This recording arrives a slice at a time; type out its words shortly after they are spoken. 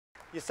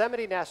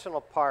Yosemite National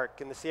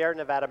Park in the Sierra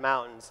Nevada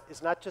mountains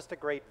is not just a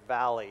great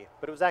valley,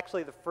 but it was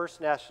actually the first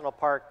national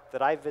park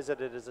that I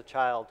visited as a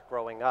child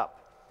growing up.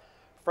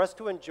 For us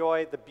to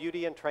enjoy the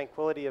beauty and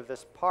tranquility of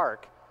this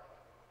park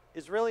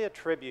is really a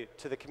tribute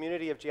to the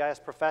community of GIS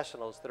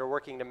professionals that are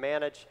working to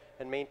manage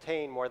and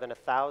maintain more than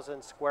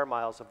 1,000 square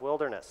miles of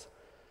wilderness.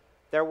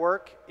 Their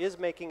work is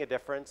making a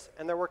difference,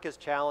 and their work is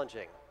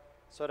challenging.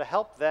 So to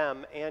help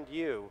them and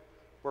you,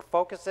 we're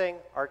focusing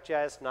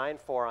ArcGIS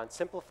 9.4 on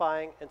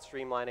simplifying and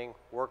streamlining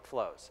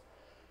workflows.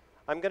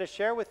 I'm going to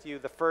share with you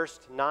the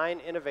first 9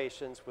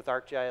 innovations with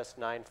ArcGIS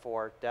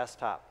 9.4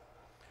 desktop.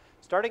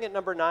 Starting at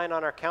number 9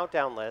 on our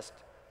countdown list,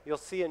 you'll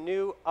see a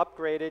new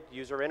upgraded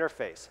user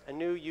interface, a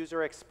new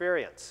user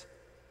experience.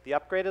 The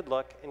upgraded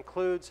look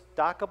includes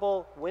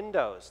dockable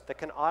windows that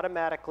can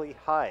automatically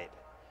hide.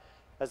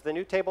 As the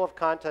new table of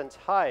contents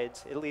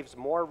hides, it leaves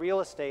more real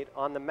estate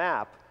on the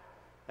map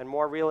and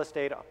more real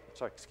estate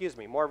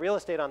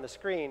on the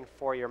screen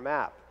for your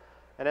map.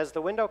 And as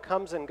the window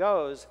comes and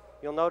goes,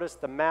 you'll notice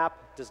the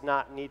map does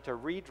not need to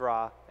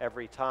redraw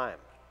every time.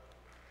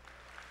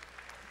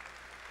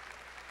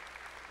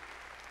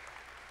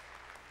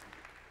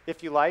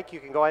 If you like, you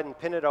can go ahead and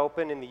pin it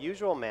open in the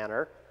usual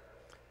manner.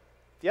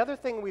 The other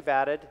thing we've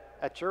added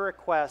at your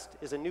request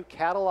is a new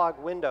catalog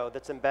window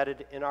that's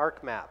embedded in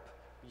ArcMap.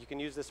 You can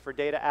use this for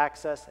data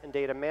access and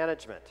data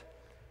management.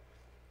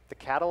 The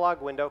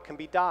catalog window can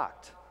be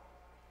docked.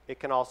 It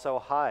can also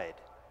hide.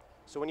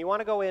 So when you want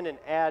to go in and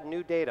add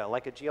new data,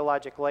 like a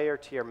geologic layer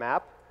to your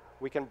map,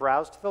 we can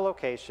browse to the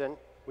location,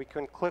 we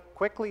can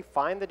quickly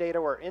find the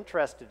data we're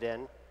interested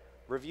in,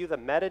 review the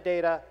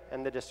metadata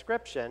and the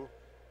description,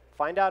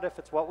 find out if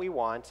it's what we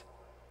want,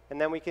 and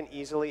then we can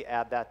easily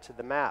add that to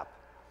the map.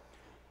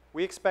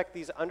 We expect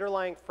these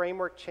underlying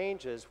framework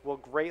changes will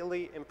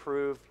greatly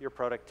improve your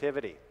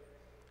productivity.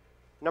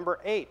 Number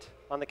 8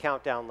 on the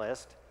countdown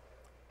list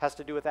has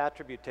to do with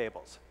attribute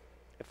tables.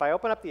 If I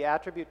open up the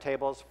attribute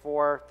tables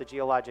for the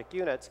geologic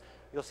units,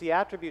 you'll see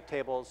attribute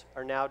tables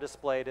are now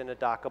displayed in a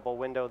dockable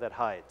window that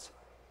hides.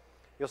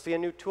 You'll see a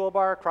new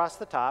toolbar across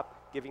the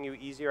top, giving you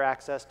easier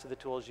access to the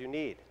tools you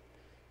need.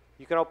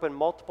 You can open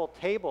multiple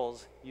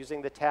tables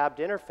using the tabbed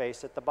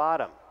interface at the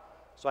bottom.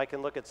 So I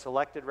can look at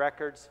selected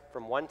records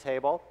from one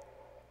table,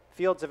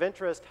 fields of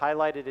interest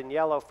highlighted in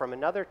yellow from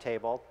another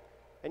table,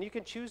 and you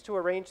can choose to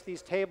arrange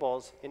these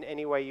tables in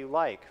any way you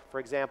like. For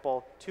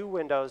example, 2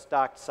 windows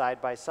docked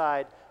side by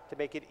side to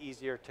make it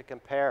easier to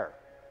compare.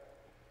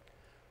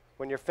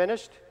 When you're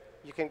finished,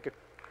 you can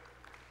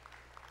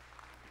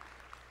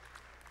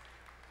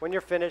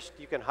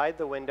hide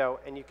the window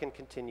and you can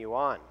continue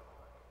on.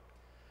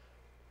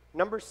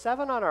 Number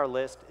 7 on our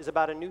list is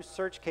about a new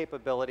search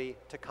capability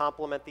to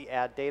complement the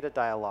Add Data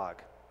dialog.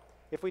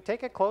 If we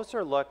take a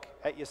closer look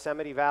at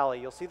Yosemite Valley,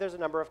 you'll see there's a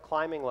number of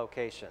climbing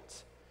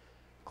locations.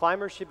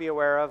 Climbers should be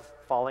aware of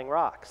falling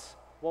rocks.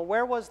 Well,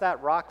 where was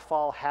that rock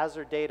fall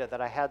hazard data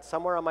that I had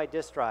somewhere on my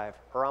disk drive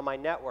or on my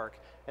network,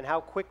 and how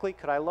quickly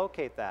could I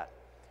locate that?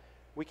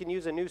 We can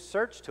use a new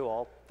search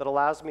tool that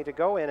allows me to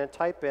go in and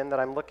type in that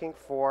I'm looking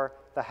for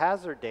the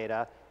hazard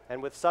data,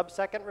 and with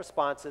sub-second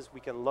responses, we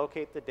can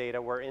locate the data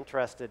we're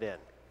interested in.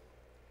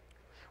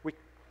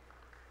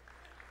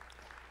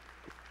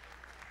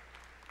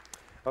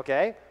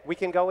 We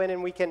can go in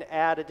and we can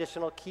add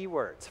additional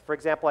keywords. For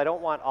example, I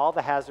don't want all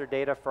the hazard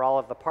data for all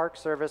of the Park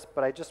Service,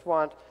 but I just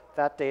want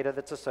that data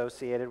that's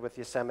associated with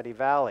Yosemite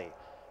Valley.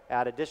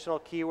 Add additional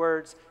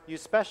keywords,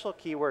 use special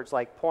keywords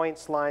like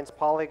points, lines,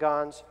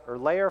 polygons, or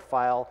layer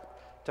file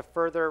to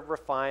further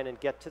refine and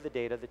get to the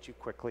data that you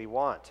quickly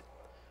want.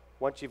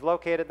 Once you've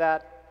located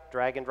that,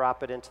 drag and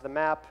drop it into the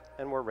map,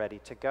 and we're ready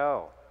to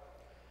go.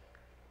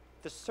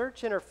 The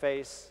search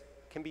interface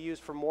can be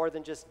used for more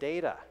than just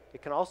data.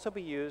 It can also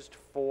be used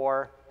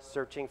for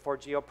searching for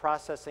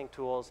geoprocessing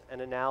tools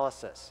and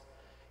analysis.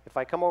 If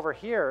I come over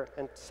here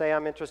and say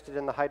I'm interested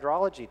in the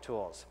hydrology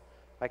tools,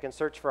 I can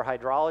search for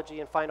hydrology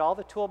and find all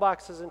the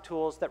toolboxes and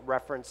tools that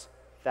reference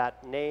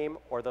that name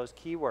or those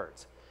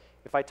keywords.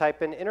 If I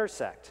type in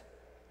intersect,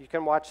 you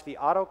can watch the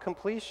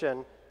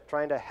auto-completion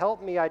trying to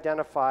help me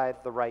identify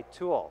the right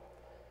tool.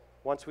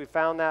 Once we've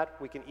found that,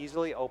 we can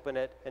easily open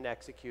it and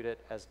execute it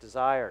as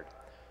desired.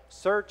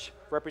 Search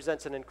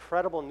represents an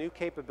incredible new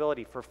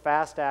capability for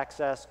fast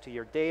access to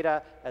your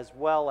data as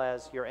well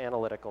as your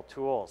analytical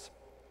tools.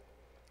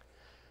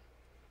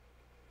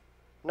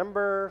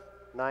 Number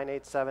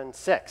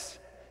 9876.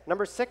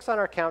 Number 6 on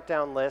our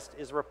countdown list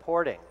is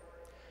reporting.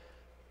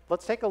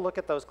 Let's take a look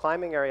at those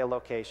climbing area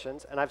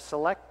locations, and I've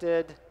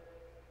selected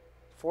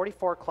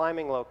 44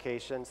 climbing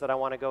locations that I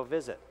want to go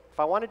visit. If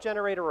I want to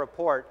generate a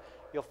report,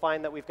 you'll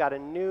find that we've got a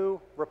new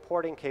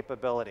reporting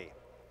capability.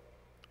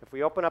 If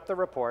we open up the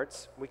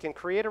reports, we can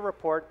create a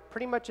report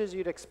pretty much as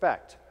you'd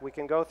expect. We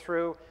can go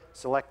through,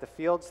 select the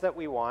fields that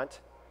we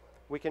want.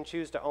 We can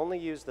choose to only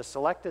use the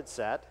selected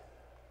set.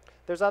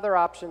 There's other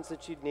options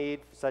that you'd need,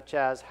 such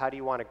as how do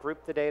you want to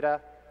group the data,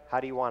 how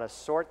do you want to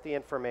sort the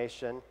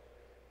information.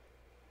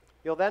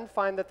 You'll then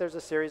find that there's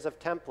a series of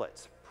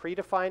templates,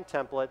 predefined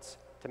templates,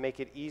 to make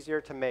it easier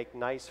to make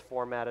nice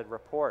formatted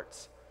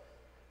reports.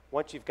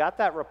 Once you've got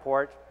that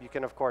report, you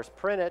can, of course,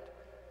 print it.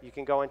 You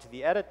can go into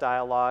the Edit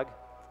dialog,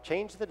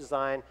 change the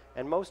design,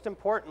 and most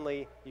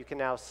importantly, you can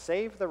now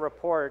save the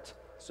report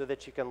so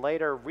that you can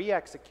later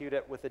re-execute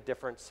it with a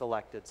different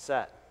selected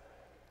set.